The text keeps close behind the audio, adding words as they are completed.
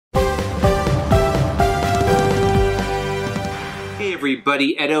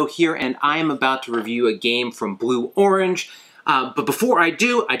everybody, Edo here, and I am about to review a game from Blue Orange. But before I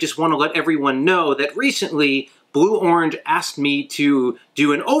do, I just want to let everyone know that recently Blue Orange asked me to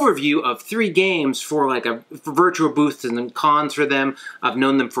do an overview of 3 games for virtual booths and cons for them. I've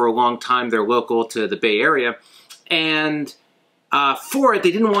known them for a long time. They're local to the Bay Area. And for it,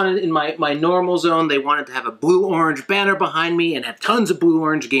 they didn't want it in my normal zone. They wanted to have a Blue Orange banner behind me and have tons of Blue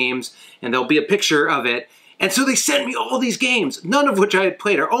Orange games, and there'll be a picture of it. And so they sent me all these games, none of which I had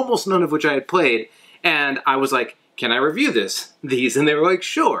played, or almost none of which I had played. And I was like, can I review these? And they were like,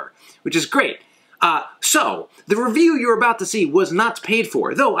 sure, which is great. So, the review you're about to see was not paid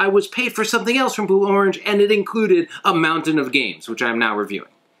for, though I was paid for something else from Blue Orange, and it included a mountain of games, which I'm now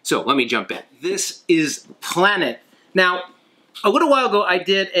reviewing. So, let me jump in. This is Planet. Now, a little while ago, I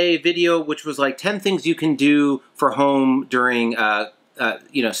did a video which was like 10 things you can do for home during,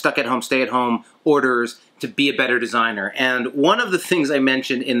 stuck at home, stay at home orders to be a better designer. And one of the things I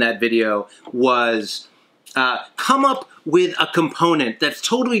mentioned in that video was come up with a component that's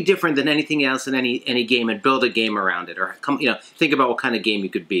totally different than anything else in any game and build a game around it, or think about what kind of game you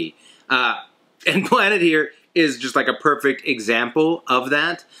could be. And Planet here is just like a perfect example of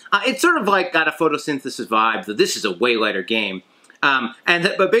that. It's sort of like got a photosynthesis vibe, though this is a way lighter game.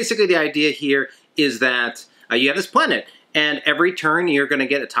 But basically the idea here is that you have this planet, and every turn you're going to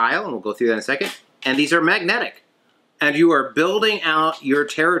get a tile, and we'll go through that in a second, and these are magnetic. And you are building out your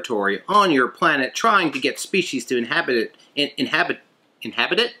territory on your planet, trying to get species to inhabit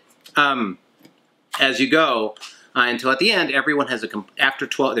it as you go, until at the end, everyone has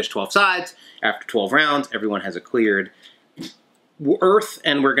there's 12 sides. After 12 rounds, everyone has a cleared Earth,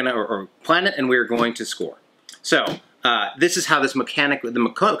 and or planet, and we're going to score. So this is how this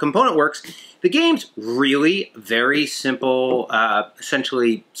the component works. The game's really very simple,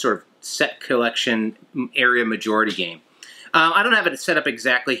 essentially sort of set collection area majority game. I don't have it set up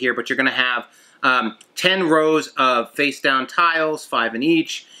exactly here, but you're going to have 10 rows of face-down tiles, 5 in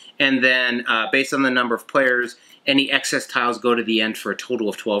each, and then based on the number of players, any excess tiles go to the end for a total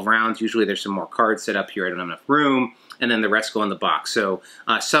of 12 rounds. Usually there's some more cards set up here. I don't have enough room, and then the rest go in the box. So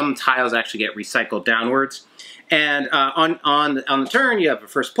some tiles actually get recycled downwards. And on the turn, you have a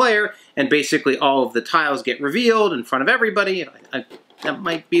first player, and basically all of the tiles get revealed in front of everybody. That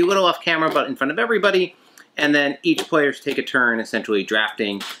might be a little off camera, but in front of everybody. And then each player take a turn essentially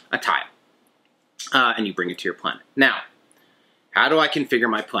drafting a tile. And you bring it to your planet. Now, how do I configure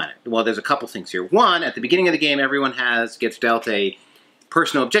my planet? Well, there's a couple things here. One, at the beginning of the game, everyone gets dealt a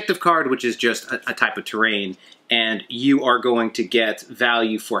personal objective card, which is just a type of terrain. And you are going to get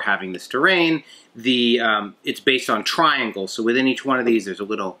value for having this terrain. It's based on triangles. So within each one of these, there's a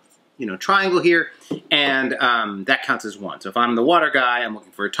little triangle here, and that counts as 1. So if I'm the water guy, I'm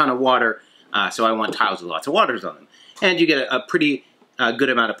looking for a ton of water, so I want tiles with lots of waters on them. And you get a pretty good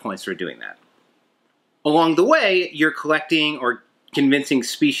amount of points for doing that. Along the way, you're collecting or convincing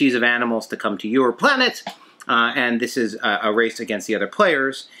species of animals to come to your planet, and this is a race against the other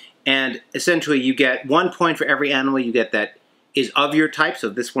players. And essentially, you get 1 point for every animal you get that is of your type. So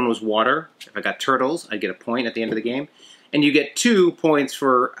this one was water. If I got turtles, I'd get a point at the end of the game. And you get 2 points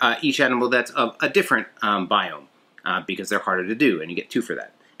for each animal that's of a different biome, because they're harder to do, and you get 2 for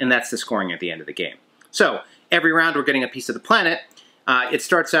that. And that's the scoring at the end of the game. So every round we're getting a piece of the planet. It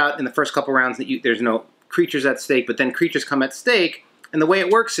starts out in the first couple rounds that there's no creatures at stake, but then creatures come at stake. And the way it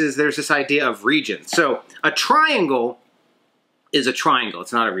works is there's this idea of region. So a triangle is a triangle.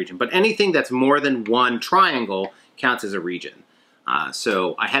 It's not a region. But anything that's more than 1 triangle counts as a region.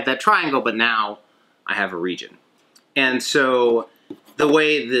 So I had that triangle, but now I have a region. And so the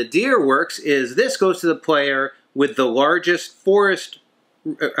way the deer works is this goes to the player with the largest forest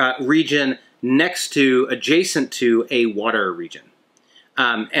region adjacent to a water region.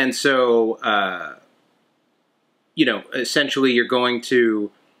 And so, essentially you're going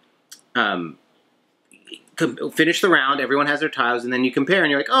to finish the round, everyone has their tiles, and then you compare and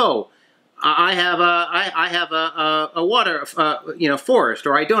you're like, oh, I have a water, forest,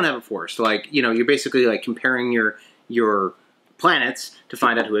 or I don't have a forest. Like, you're basically like comparing your planets to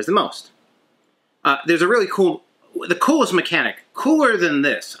find out who has the most. There's a really the coolest mechanic, cooler than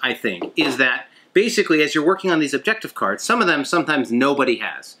this, I think, is that basically as you're working on these objective cards, some of them sometimes nobody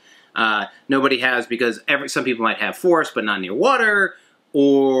has. Nobody has because some people might have forest but not near water,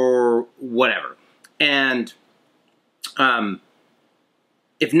 or whatever. And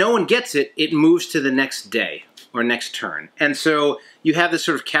if no one gets it, it moves to the next day or next turn. And so you have this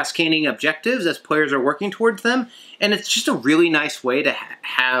sort of cascading objectives as players are working towards them. And it's just a really nice way to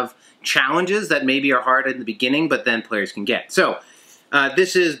have challenges that maybe are hard in the beginning, but then players can get. So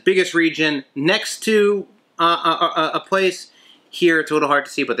this is biggest region next to a place. here, it's a little hard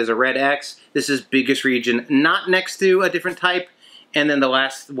to see, but there's a red X. This is biggest region, not next to a different type. And then the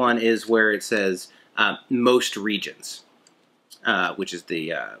last one is where it says most regions, which is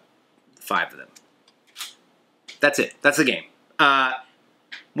the 5 of them. That's it. That's the game.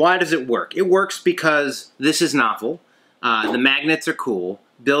 Why does it work? It works because this is novel. The magnets are cool.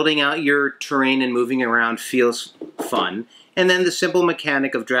 Building out your terrain and moving around feels fun. And then the simple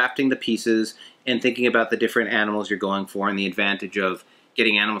mechanic of drafting the pieces and thinking about the different animals you're going for and the advantage of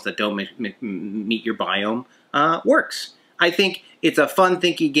getting animals that don't meet your biome works. I think it's a fun,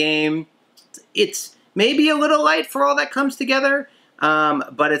 thinky game. It's maybe a little light for all that comes together,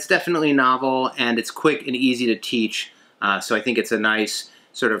 but it's definitely novel and it's quick and easy to teach. So I think it's a nice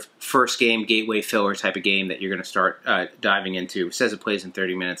sort of first game gateway filler type of game that you're going to start diving into. It says it plays in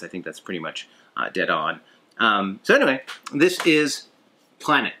 30 minutes. I think that's pretty much dead on. So anyway, this is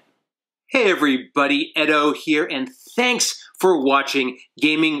Planet. Hey everybody, Edo here, and thanks for watching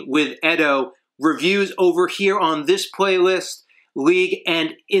Gaming with Edo. Reviews over here on this playlist, League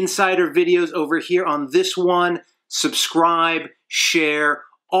and Insider videos over here on this one. Subscribe, share,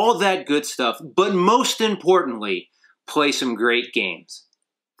 all that good stuff. But most importantly, play some great games.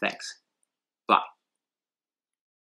 Thanks. Bye.